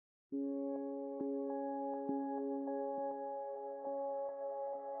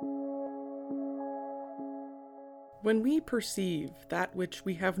When we perceive that which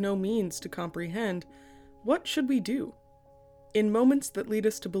we have no means to comprehend, what should we do? In moments that lead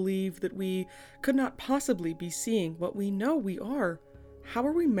us to believe that we could not possibly be seeing what we know we are, how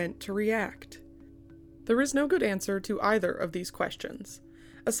are we meant to react? There is no good answer to either of these questions,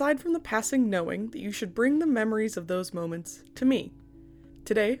 aside from the passing knowing that you should bring the memories of those moments to me.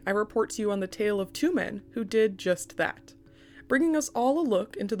 Today, I report to you on the tale of two men who did just that, bringing us all a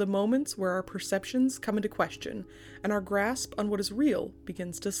look into the moments where our perceptions come into question and our grasp on what is real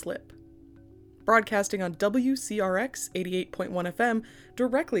begins to slip. Broadcasting on WCRX 88.1 FM,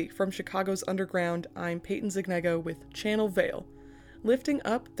 directly from Chicago's underground, I'm Peyton Zignego with Channel Veil, lifting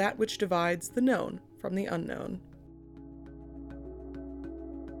up that which divides the known from the unknown.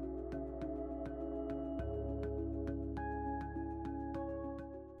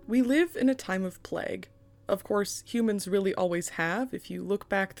 We live in a time of plague. Of course, humans really always have, if you look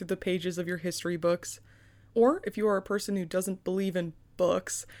back through the pages of your history books. Or, if you are a person who doesn't believe in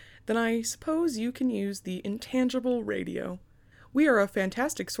books, then I suppose you can use the intangible radio. We are a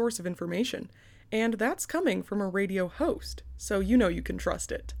fantastic source of information, and that's coming from a radio host, so you know you can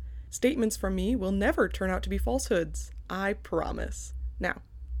trust it. Statements from me will never turn out to be falsehoods, I promise. Now,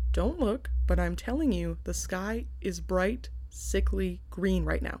 don't look, but I'm telling you, the sky is bright, sickly green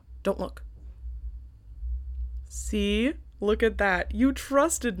right now. Don't look. See? Look at that. You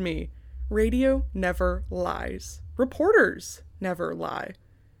trusted me. Radio never lies. Reporters never lie.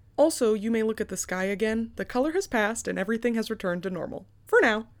 Also, you may look at the sky again. The color has passed and everything has returned to normal. For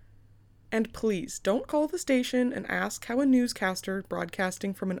now. And please, don't call the station and ask how a newscaster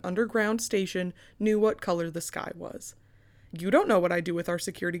broadcasting from an underground station knew what color the sky was. You don't know what I do with our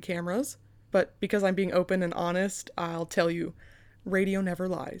security cameras. But because I'm being open and honest, I'll tell you, radio never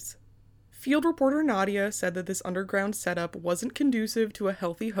lies. Field reporter Nahdia said that this underground setup wasn't conducive to a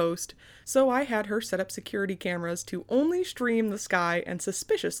healthy host, so I had her set up security cameras to only stream the sky and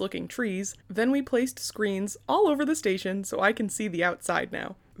suspicious-looking trees. Then we placed screens all over the station so I can see the outside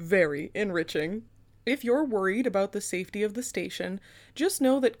now. Very enriching. If you're worried about the safety of the station, just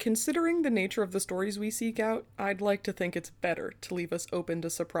know that considering the nature of the stories we seek out, I'd like to think it's better to leave us open to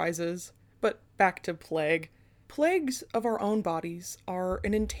surprises. But back to plague. Plagues of our own bodies are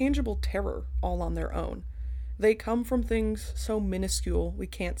an intangible terror all on their own. They come from things so minuscule we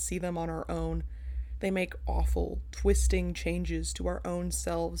can't see them on our own. They make awful, twisting changes to our own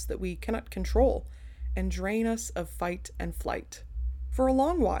selves that we cannot control and drain us of fight and flight. For a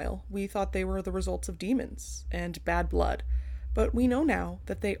long while, we thought they were the results of demons and bad blood, but we know now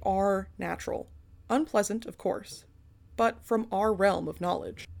that they are natural. Unpleasant, of course, but from our realm of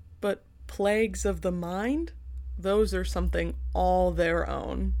knowledge. But plagues of the mind? Those are something all their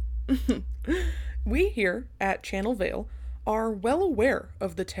own. We here at Channel Veil are well aware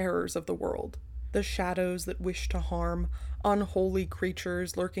of the terrors of the world, the shadows that wish to harm, unholy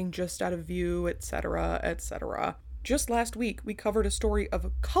creatures lurking just out of view, etc., etc. Just last week, we covered a story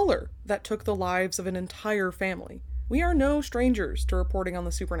of color that took the lives of an entire family. We are no strangers to reporting on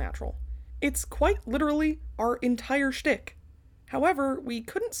the supernatural. It's quite literally our entire shtick. However, we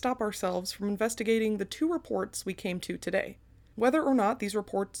couldn't stop ourselves from investigating the two reports we came to today. Whether or not these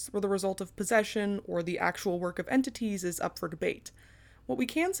reports were the result of possession or the actual work of entities is up for debate. What we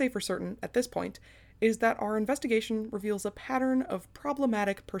can say for certain at this point is that our investigation reveals a pattern of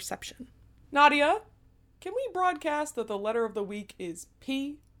problematic perception. Nahdia, can we broadcast that the letter of the week is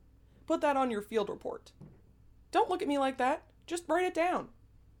P? Put that on your field report. Don't look at me like that. Just write it down.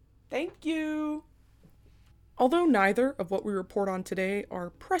 Thank you. Although neither of what we report on today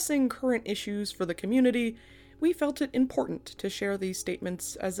are pressing current issues for the community, we felt it important to share these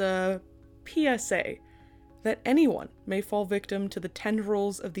statements as a PSA that anyone may fall victim to the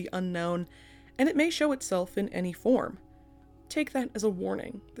tendrils of the unknown, and it may show itself in any form. Take that as a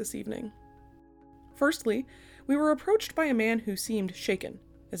warning this evening. Firstly, we were approached by a man who seemed shaken,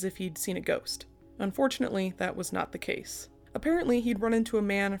 as if he'd seen a ghost. Unfortunately, that was not the case. Apparently, he'd run into a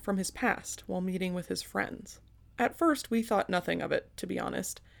man from his past while meeting with his friends. At first, we thought nothing of it, to be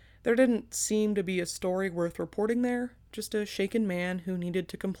honest. There didn't seem to be a story worth reporting there, just a shaken man who needed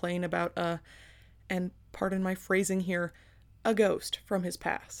to complain about and pardon my phrasing here, a ghost from his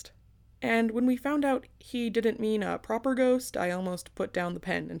past. And when we found out he didn't mean a proper ghost, I almost put down the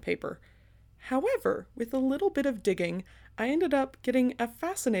pen and paper. However, with a little bit of digging, I ended up getting a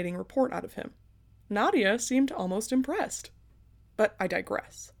fascinating report out of him. Nahdia seemed almost impressed. But I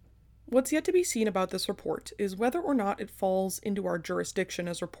digress. What's yet to be seen about this report is whether or not it falls into our jurisdiction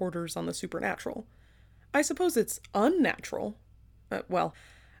as reporters on the supernatural. I suppose it's unnatural. Well,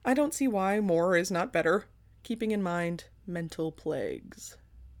 I don't see why more is not better, keeping in mind mental plagues.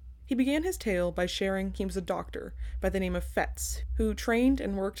 He began his tale by sharing he was a doctor by the name of Fetz, who trained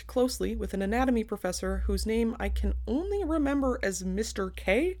and worked closely with an anatomy professor whose name I can only remember as Mr.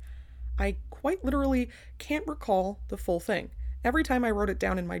 K. I quite literally can't recall the full thing. Every time I wrote it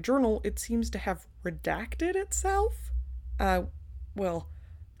down in my journal, it seems to have redacted itself. Well,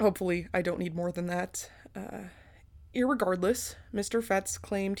 hopefully I don't need more than that. Irregardless, Mr. Fetz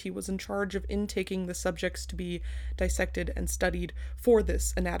claimed he was in charge of intaking the subjects to be dissected and studied for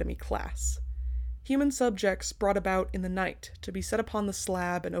this anatomy class. Human subjects brought about in the night to be set upon the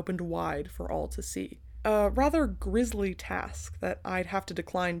slab and opened wide for all to see. A rather grisly task that I'd have to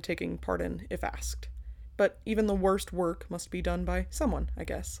decline taking part in if asked. But even the worst work must be done by someone, I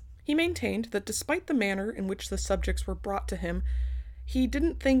guess. He maintained that despite the manner in which the subjects were brought to him, he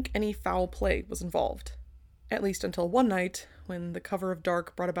didn't think any foul play was involved. At least until one night, when the cover of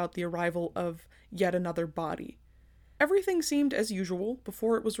dark brought about the arrival of yet another body. Everything seemed as usual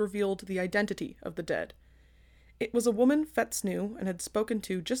before it was revealed the identity of the dead. It was a woman Fetz knew and had spoken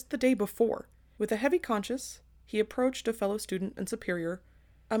to just the day before. With a heavy conscience, he approached a fellow student and superior,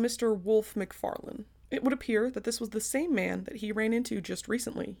 a Mr. Wolfe McFarlane. It would appear that this was the same man that he ran into just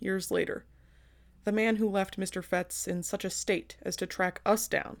recently, years later. The man who left Mr. Fetz in such a state as to track us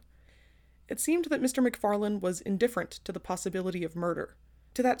down. It seemed that Mr. McFarlane was indifferent to the possibility of murder.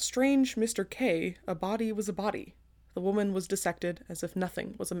 To that strange Mr. K, a body was a body. The woman was dissected as if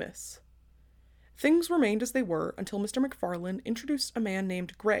nothing was amiss. Things remained as they were until Mr. McFarlane introduced a man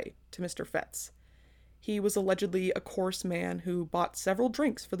named Gray to Mr. Fetz. He was allegedly a coarse man who bought several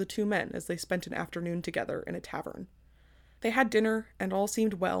drinks for the two men as they spent an afternoon together in a tavern. They had dinner, and all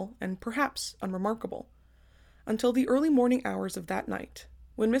seemed well and perhaps unremarkable, until the early morning hours of that night,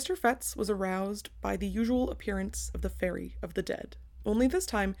 when Mr. Fetz was aroused by the usual appearance of the Fairy of the Dead. Only this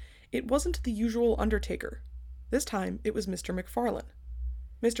time, it wasn't the usual undertaker. This time, it was Mr. McFarlane.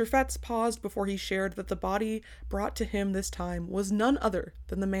 Mr. Fetz paused before he shared that the body brought to him this time was none other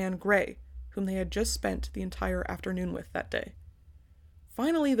than the man Gray, whom they had just spent the entire afternoon with that day.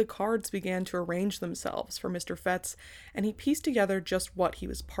 Finally, the cards began to arrange themselves for Mr. Fetz, and he pieced together just what he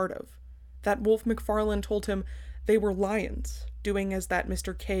was part of. That Wolfe McFarlane told him they were lions, doing as that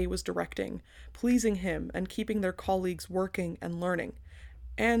Mr. K was directing, pleasing him and keeping their colleagues working and learning,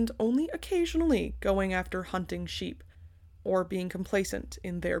 and only occasionally going after hunting sheep, or being complacent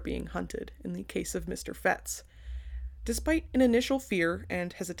in their being hunted, in the case of Mr. Fetz. Despite an initial fear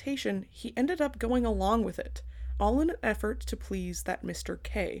and hesitation, he ended up going along with it, all in an effort to please that Mr.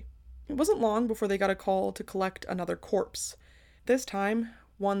 K. It wasn't long before they got a call to collect another corpse. This time,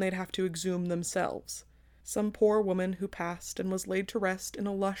 one they'd have to exhume themselves. Some poor woman who passed and was laid to rest in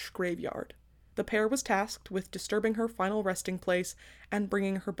a lush graveyard. The pair was tasked with disturbing her final resting place and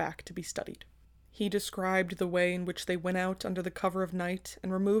bringing her back to be studied. He described the way in which they went out under the cover of night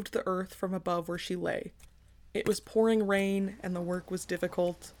and removed the earth from above where she lay. It was pouring rain, and the work was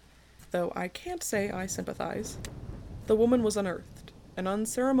difficult, though I can't say I sympathize. The woman was unearthed, and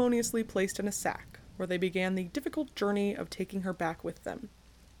unceremoniously placed in a sack, where they began the difficult journey of taking her back with them.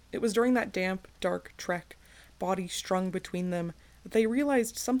 It was during that damp, dark trek, body strung between them, that they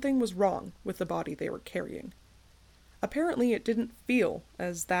realized something was wrong with the body they were carrying. Apparently it didn't feel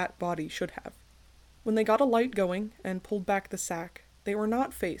as that body should have. When they got a light going and pulled back the sack, they were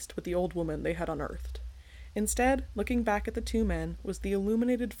not faced with the old woman they had unearthed. Instead, looking back at the two men was the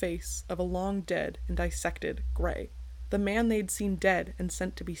illuminated face of a long-dead and dissected Gray, the man they'd seen dead and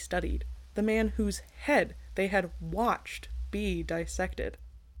sent to be studied, the man whose head they had watched be dissected.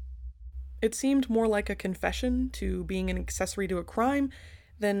 It seemed more like a confession to being an accessory to a crime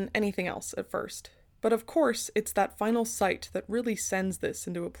than anything else at first. But of course, it's that final sight that really sends this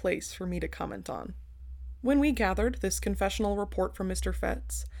into a place for me to comment on. When we gathered this confessional report from Mr.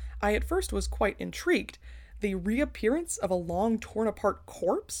 Fetz, I at first was quite intrigued. The reappearance of a long torn-apart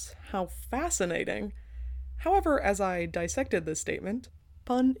corpse? How fascinating. However, as I dissected this statement,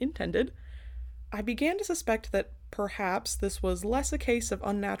 pun intended, I began to suspect that perhaps this was less a case of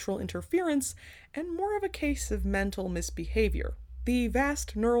unnatural interference and more of a case of mental misbehavior. The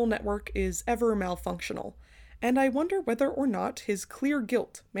vast neural network is ever malfunctional, and I wonder whether or not his clear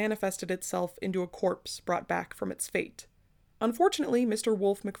guilt manifested itself into a corpse brought back from its fate. Unfortunately, Mr.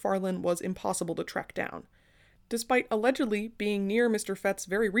 Wolfe McFarlane was impossible to track down. Despite allegedly being near Mr. Fetz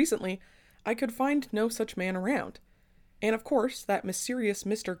very recently, I could find no such man around. And of course, that mysterious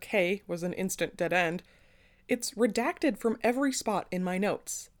Mr. K was an instant dead end. It's redacted from every spot in my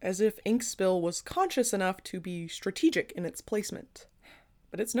notes, as if ink spill was conscious enough to be strategic in its placement.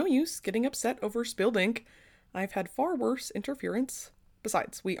 But it's no use getting upset over spilled ink. I've had far worse interference.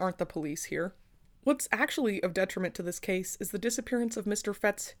 Besides, we aren't the police here. What's actually of detriment to this case is the disappearance of Mr.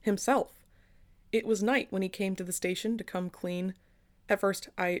 Fetz himself. It was night when he came to the station to come clean. At first,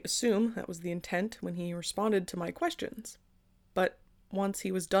 I assume that was the intent when he responded to my questions. But once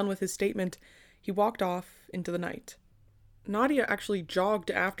he was done with his statement, he walked off into the night. Nahdia actually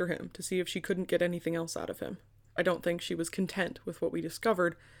jogged after him to see if she couldn't get anything else out of him. I don't think she was content with what we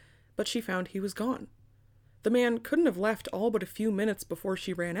discovered, but she found he was gone. The man couldn't have left all but a few minutes before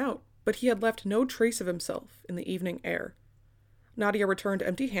she ran out, but he had left no trace of himself in the evening air. Nahdia returned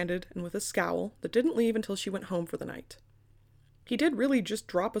empty-handed and with a scowl that didn't leave until she went home for the night. He did really just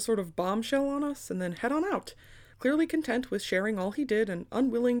drop a sort of bombshell on us and then head on out, clearly content with sharing all he did and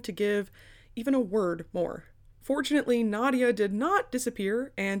unwilling to give even a word more. Fortunately, Nahdia did not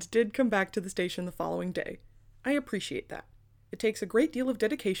disappear and did come back to the station the following day. I appreciate that. It takes a great deal of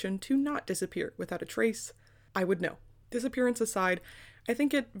dedication to not disappear without a trace. I would know. Disappearance aside, I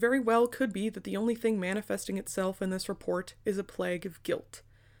think it very well could be that the only thing manifesting itself in this report is a plague of guilt.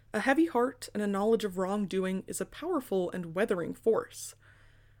 A heavy heart and a knowledge of wrongdoing is a powerful and weathering force.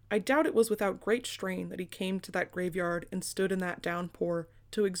 I doubt it was without great strain that he came to that graveyard and stood in that downpour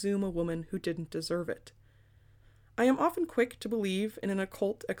to exhume a woman who didn't deserve it. I am often quick to believe in an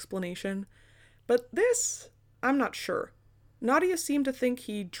occult explanation, but this, I'm not sure. Nahdia seemed to think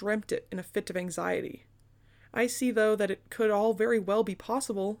he dreamt it in a fit of anxiety. I see, though, that it could all very well be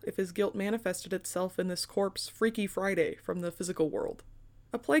possible if his guilt manifested itself in this corpse Freaky Friday from the physical world.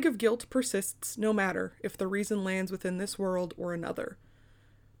 A plague of guilt persists no matter if the reason lands within this world or another.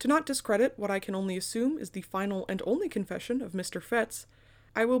 To not discredit what I can only assume is the final and only confession of Mr. Fetz,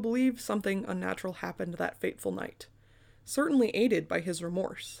 I will believe something unnatural happened that fateful night, certainly aided by his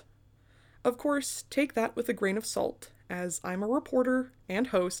remorse. Of course, take that with a grain of salt, as I'm a reporter and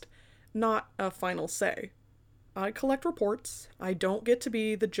host, not a final say. I collect reports. I don't get to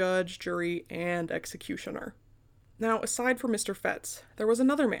be the judge, jury, and executioner. Now, aside from Mr. Fetz, there was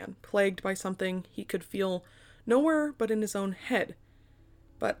another man plagued by something he could feel nowhere but in his own head.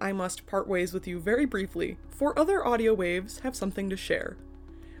 But I must part ways with you very briefly, for other audio waves have something to share.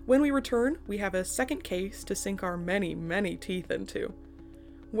 When we return, we have a second case to sink our many, many teeth into.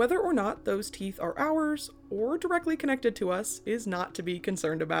 Whether or not those teeth are ours or directly connected to us is not to be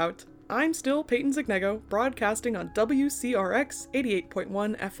concerned about. I'm still Peyton Zignego, broadcasting on WCRX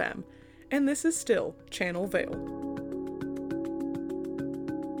 88.1 FM, and this is still Channel Vale.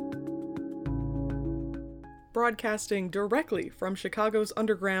 Broadcasting directly from Chicago's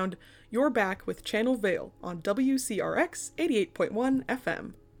underground, you're back with Channel Vale on WCRX 88.1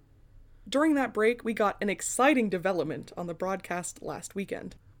 FM. During that break, we got an exciting development on the broadcast last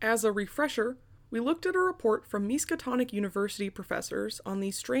weekend. As a refresher, we looked at a report from Miskatonic University professors on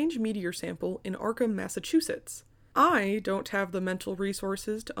the strange meteor sample in Arkham, Massachusetts. I don't have the mental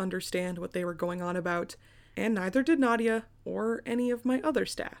resources to understand what they were going on about, and neither did Nahdia or any of my other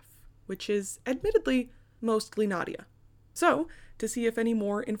staff, which is admittedly mostly Nahdia. So, to see if any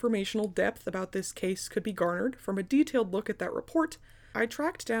more informational depth about this case could be garnered from a detailed look at that report, I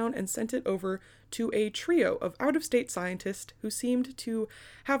tracked down and sent it over to a trio of out-of-state scientists who seemed to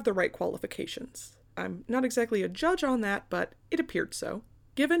have the right qualifications. I'm not exactly a judge on that, but it appeared so.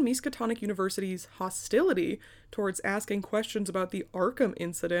 Given Miskatonic University's hostility towards asking questions about the Arkham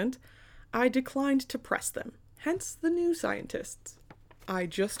incident, I declined to press them, hence the new scientists. I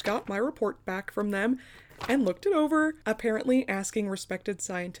just got my report back from them and looked it over, apparently asking respected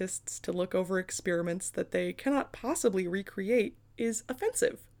scientists to look over experiments that they cannot possibly recreate is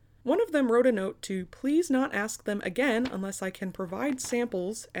offensive. One of them wrote a note to please not ask them again unless I can provide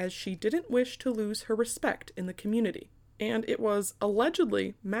samples, as she didn't wish to lose her respect in the community. And it was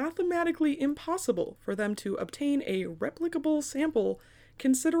allegedly mathematically impossible for them to obtain a replicable sample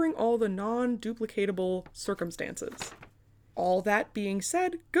considering all the non-duplicatable circumstances. All that being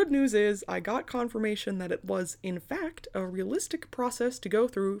said, good news is I got confirmation that it was, in fact, a realistic process to go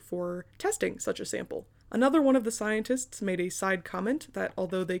through for testing such a sample. Another one of the scientists made a side comment that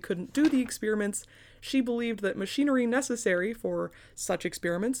although they couldn't do the experiments, she believed that machinery necessary for such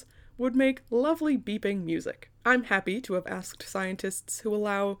experiments would make lovely beeping music. I'm happy to have asked scientists who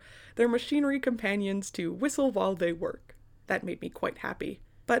allow their machinery companions to whistle while they work. That made me quite happy.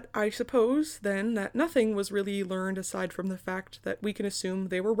 But I suppose, then, that nothing was really learned aside from the fact that we can assume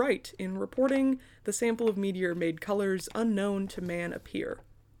they were right in reporting the sample of meteor made colors unknown to man appear.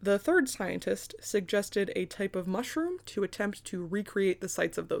 The third scientist suggested a type of mushroom to attempt to recreate the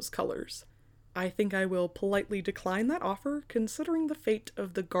sites of those colors. I think I will politely decline that offer, considering the fate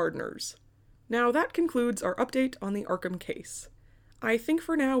of the gardeners. Now that concludes our update on the Arkham case. I think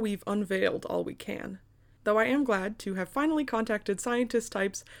for now we've unveiled all we can. though I am glad to have finally contacted scientist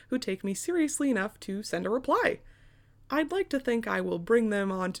types who take me seriously enough to send a reply. I'd like to think I will bring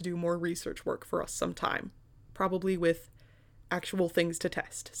them on to do more research work for us sometime, probably with actual things to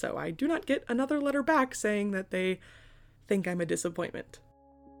test, so I do not get another letter back saying that they think I'm a disappointment.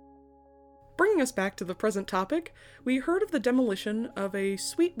 Bringing us back to the present topic, we heard of the demolition of a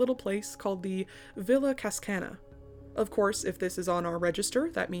sweet little place called the Villa Cascana. Of course, if this is on our register,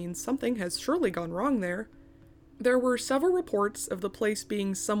 that means something has surely gone wrong there. There were several reports of the place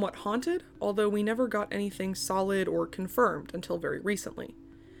being somewhat haunted, although we never got anything solid or confirmed until very recently.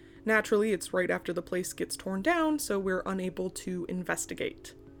 Naturally, it's right after the place gets torn down, so we're unable to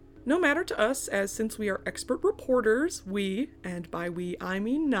investigate. No matter to us, as since we are expert reporters, we, and by we I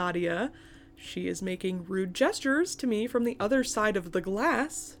mean Nahdia, she is making rude gestures to me from the other side of the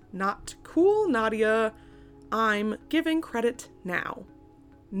glass. Not cool, Nahdia. I'm giving credit now.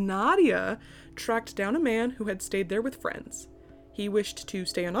 Nahdia tracked down a man who had stayed there with friends. He wished to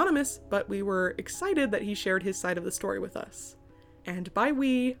stay anonymous, but we were excited that he shared his side of the story with us. And by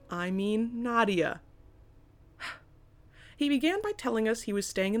we, I mean Nahdia. He began by telling us he was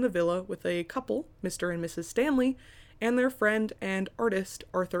staying in the villa with a couple, Mr. and Mrs. Stanley, and their friend and artist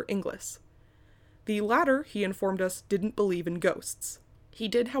Arthur Inglis. The latter, he informed us, didn't believe in ghosts. He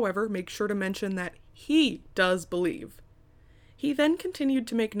did, however, make sure to mention that he does believe. He then continued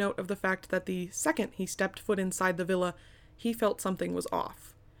to make note of the fact that the second he stepped foot inside the villa, he felt something was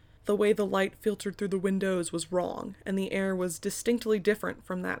off. The way the light filtered through the windows was wrong, and the air was distinctly different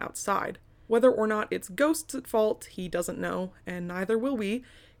from that outside. Whether or not it's ghosts at fault, he doesn't know, and neither will we,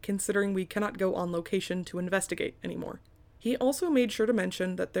 considering we cannot go on location to investigate anymore. He also made sure to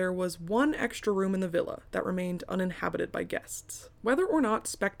mention that there was one extra room in the villa that remained uninhabited by guests. Whether or not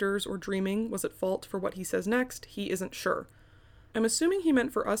specters or dreaming was at fault for what he says next, he isn't sure. I'm assuming he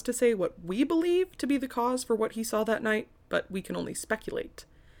meant for us to say what we believe to be the cause for what he saw that night, but we can only speculate.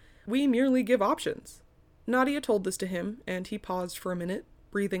 We merely give options. Nahdia told this to him, and he paused for a minute,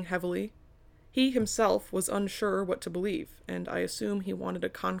 breathing heavily. He himself was unsure what to believe, and I assume he wanted a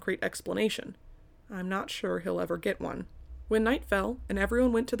concrete explanation. I'm not sure he'll ever get one. When night fell, and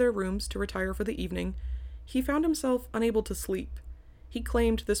everyone went to their rooms to retire for the evening, he found himself unable to sleep. He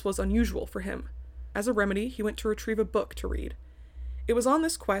claimed this was unusual for him. As a remedy, he went to retrieve a book to read. It was on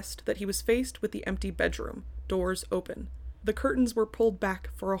this quest that he was faced with the empty bedroom, doors open. The curtains were pulled back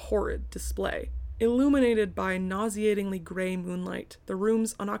for a horrid display. Illuminated by nauseatingly gray moonlight, the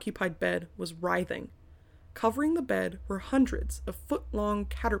room's unoccupied bed was writhing. Covering the bed were hundreds of foot-long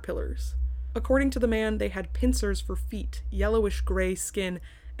caterpillars. According to the man, they had pincers for feet, yellowish-gray skin,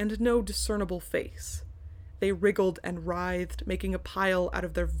 and no discernible face. They wriggled and writhed, making a pile out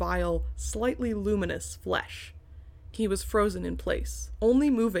of their vile, slightly luminous flesh. He was frozen in place, only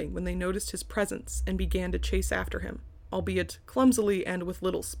moving when they noticed his presence and began to chase after him, albeit clumsily and with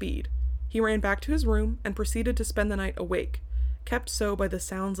little speed. He ran back to his room and proceeded to spend the night awake, kept so by the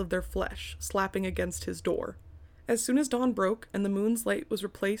sounds of their flesh slapping against his door. As soon as dawn broke and the moon's light was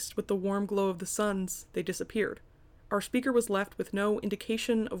replaced with the warm glow of the sun's, they disappeared. Our speaker was left with no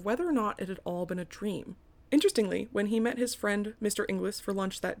indication of whether or not it had all been a dream. Interestingly, when he met his friend Mr. Inglis for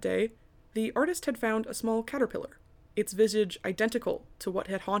lunch that day, the artist had found a small caterpillar, its visage identical to what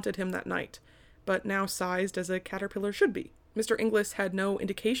had haunted him that night, but now sized as a caterpillar should be. Mr. Inglis had no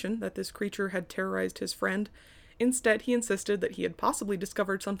indication that this creature had terrorized his friend. Instead, he insisted that he had possibly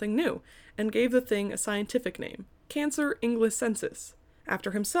discovered something new, and gave the thing a scientific name, Cancer inglisensis,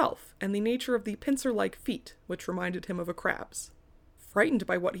 after himself and the nature of the pincer-like feet, which reminded him of a crab's. Frightened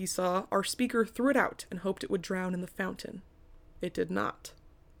by what he saw, our speaker threw it out and hoped it would drown in the fountain. It did not.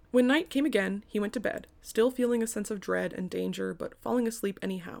 When night came again, he went to bed, still feeling a sense of dread and danger, but falling asleep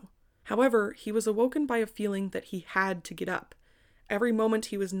anyhow. However, he was awoken by a feeling that he had to get up. Every moment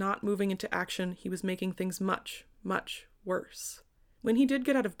he was not moving into action, he was making things much, much worse. When he did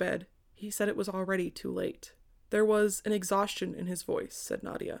get out of bed, he said it was already too late. There was an exhaustion in his voice, said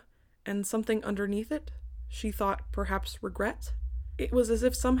Nahdia, and something underneath it? She thought perhaps regret? It was as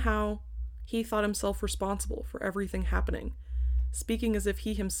if somehow he thought himself responsible for everything happening, speaking as if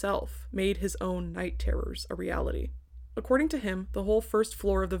he himself made his own night terrors a reality. According to him, the whole first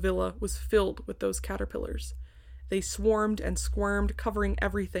floor of the villa was filled with those caterpillars. They swarmed and squirmed, covering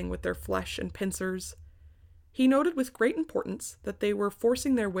everything with their flesh and pincers. He noted with great importance that they were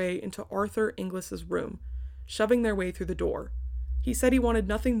forcing their way into Arthur Inglis's room, shoving their way through the door. He said he wanted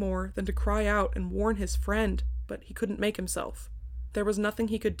nothing more than to cry out and warn his friend, but he couldn't make himself. There was nothing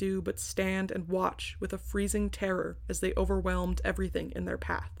he could do but stand and watch with a freezing terror as they overwhelmed everything in their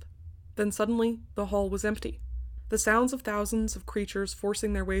path. Then suddenly, the hall was empty. The sounds of thousands of creatures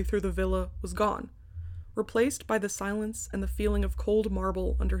forcing their way through the villa was gone. replaced by the silence and the feeling of cold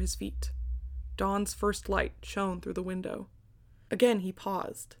marble under his feet. Dawn's first light shone through the window. Again he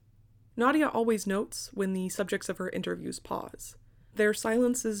paused. Nahdia always notes when the subjects of her interviews pause. Their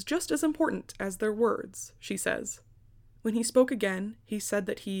silence is just as important as their words, she says. When he spoke again, he said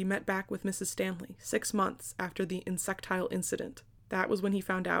that he met back with Mrs. Stanley 6 months after the insectile incident. That was when he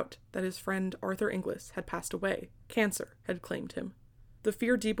found out that his friend Arthur Inglis had passed away. Cancer had claimed him. The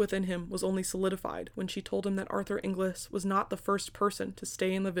fear deep within him was only solidified when she told him that Arthur Inglis was not the first person to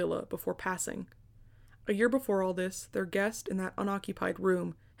stay in the villa before passing. A year before all this, their guest in that unoccupied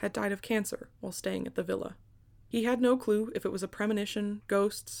room had died of cancer while staying at the villa. He had no clue if it was a premonition,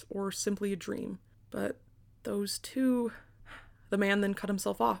 ghosts, or simply a dream. But those two... The man then cut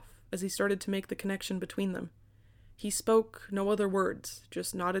himself off as he started to make the connection between them. He spoke no other words,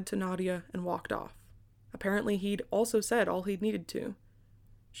 just nodded to Nahdia and walked off. Apparently he'd also said all he'd needed to.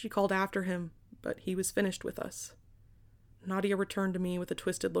 She called after him, but he was finished with us. Nahdia returned to me with a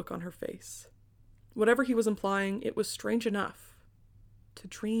twisted look on her face. Whatever he was implying, it was strange enough. To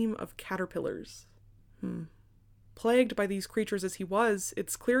dream of caterpillars. Plagued by these creatures as he was,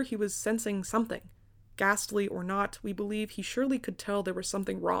 it's clear he was sensing something. Ghastly or not, we believe he surely could tell there was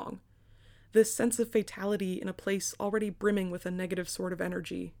something wrong. This sense of fatality in a place already brimming with a negative sort of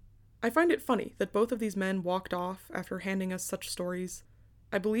energy. I find it funny that both of these men walked off after handing us such stories.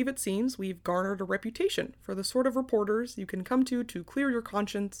 I believe it seems we've garnered a reputation for the sort of reporters you can come to clear your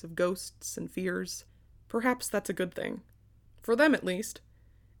conscience of ghosts and fears. Perhaps that's a good thing. For them, at least.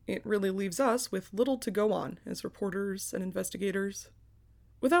 It really leaves us with little to go on as reporters and investigators.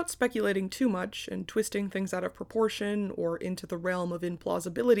 Without speculating too much and twisting things out of proportion or into the realm of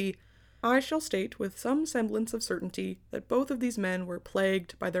implausibility, I shall state with some semblance of certainty that both of these men were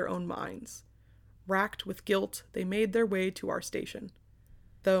plagued by their own minds. Racked with guilt, they made their way to our station.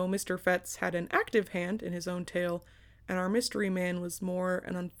 Though Mr. Fetz had an active hand in his own tale, and our mystery man was more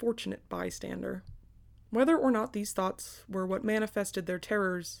an unfortunate bystander. Whether or not these thoughts were what manifested their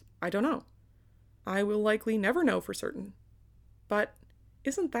terrors, I don't know. I will likely never know for certain. But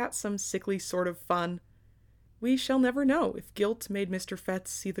isn't that some sickly sort of fun? We shall never know if guilt made Mr.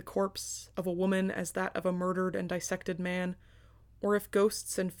 Fetz see the corpse of a woman as that of a murdered and dissected man, or if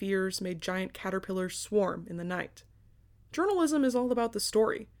ghosts and fears made giant caterpillars swarm in the night. Journalism is all about the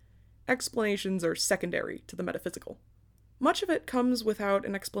story. Explanations are secondary to the metaphysical. Much of it comes without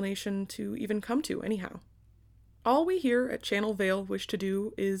an explanation to even come to, anyhow. All we here at Channel Vale wish to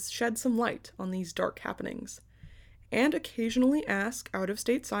do is shed some light on these dark happenings, and occasionally ask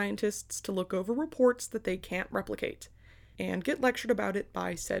out-of-state scientists to look over reports that they can't replicate, and get lectured about it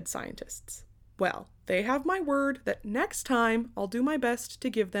by said scientists. Well, they have my word that next time I'll do my best to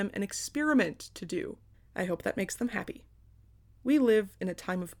give them an experiment to do. I hope that makes them happy. We live in a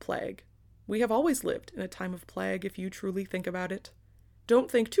time of plague. We have always lived in a time of plague if you truly think about it. Don't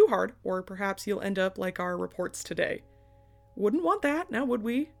think too hard, or perhaps you'll end up like our reports today. Wouldn't want that, now would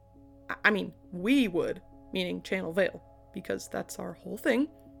we? I mean, we would, meaning Channel Vale, because that's our whole thing.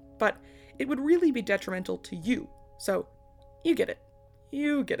 But it would really be detrimental to you, so you get it.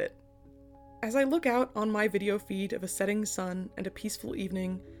 You get it. As I look out on my video feed of a setting sun and a peaceful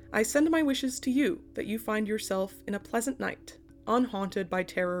evening, I send my wishes to you that you find yourself in a pleasant night, unhaunted by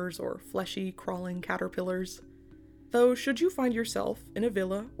terrors or fleshy, crawling caterpillars. Though should you find yourself in a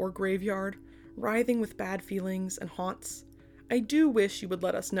villa or graveyard, writhing with bad feelings and haunts, I do wish you would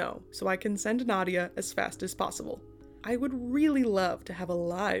let us know so I can send Nahdia as fast as possible. I would really love to have a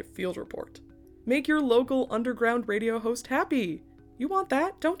live field report. Make your local underground radio host happy. You want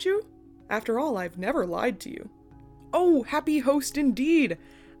that, don't you? After all, I've never lied to you. Oh, happy host indeed!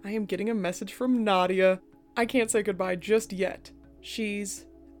 I am getting a message from Nahdia. I can't say goodbye just yet. She's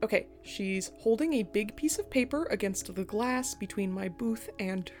holding a big piece of paper against the glass between my booth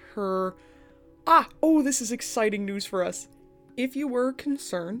and her. This is exciting news for us. If you were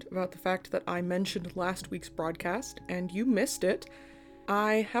concerned about the fact that I mentioned last week's broadcast and you missed it,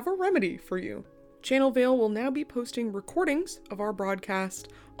 I have a remedy for you. Channel Vale will now be posting recordings of our broadcast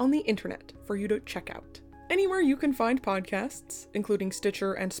on the internet for you to check out. Anywhere you can find podcasts, including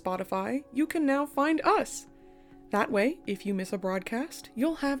Stitcher and Spotify, you can now find us. That way, if you miss a broadcast,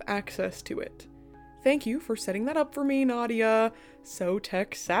 you'll have access to it. Thank you for setting that up for me, Nahdia. So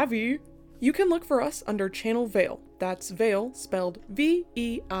tech savvy. You can look for us under Channel Vale. That's Vale spelled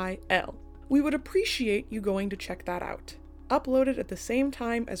V-E-I-L. We would appreciate you going to check that out. Uploaded at the same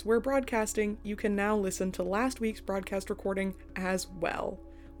time as we're broadcasting, you can now listen to last week's broadcast recording as well.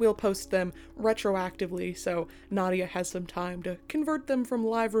 We'll post them retroactively, so Nahdia has some time to convert them from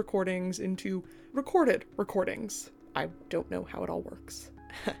live recordings into recorded recordings. I don't know how it all works.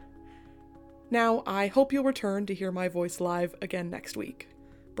 Now, I hope you'll return to hear my voice live again next week.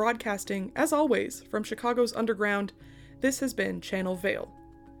 Broadcasting, as always, from Chicago's underground, this has been Channel Vale.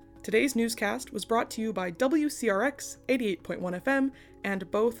 Today's newscast was brought to you by WCRX 88.1 FM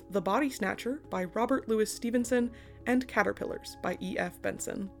and both The Body Snatcher by Robert Louis Stevenson and Caterpillars by E.F.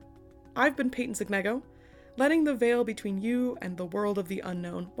 Benson. I've been Peyton Signego, letting the veil between you and the world of the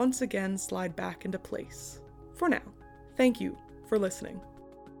unknown once again slide back into place. For now, thank you for listening.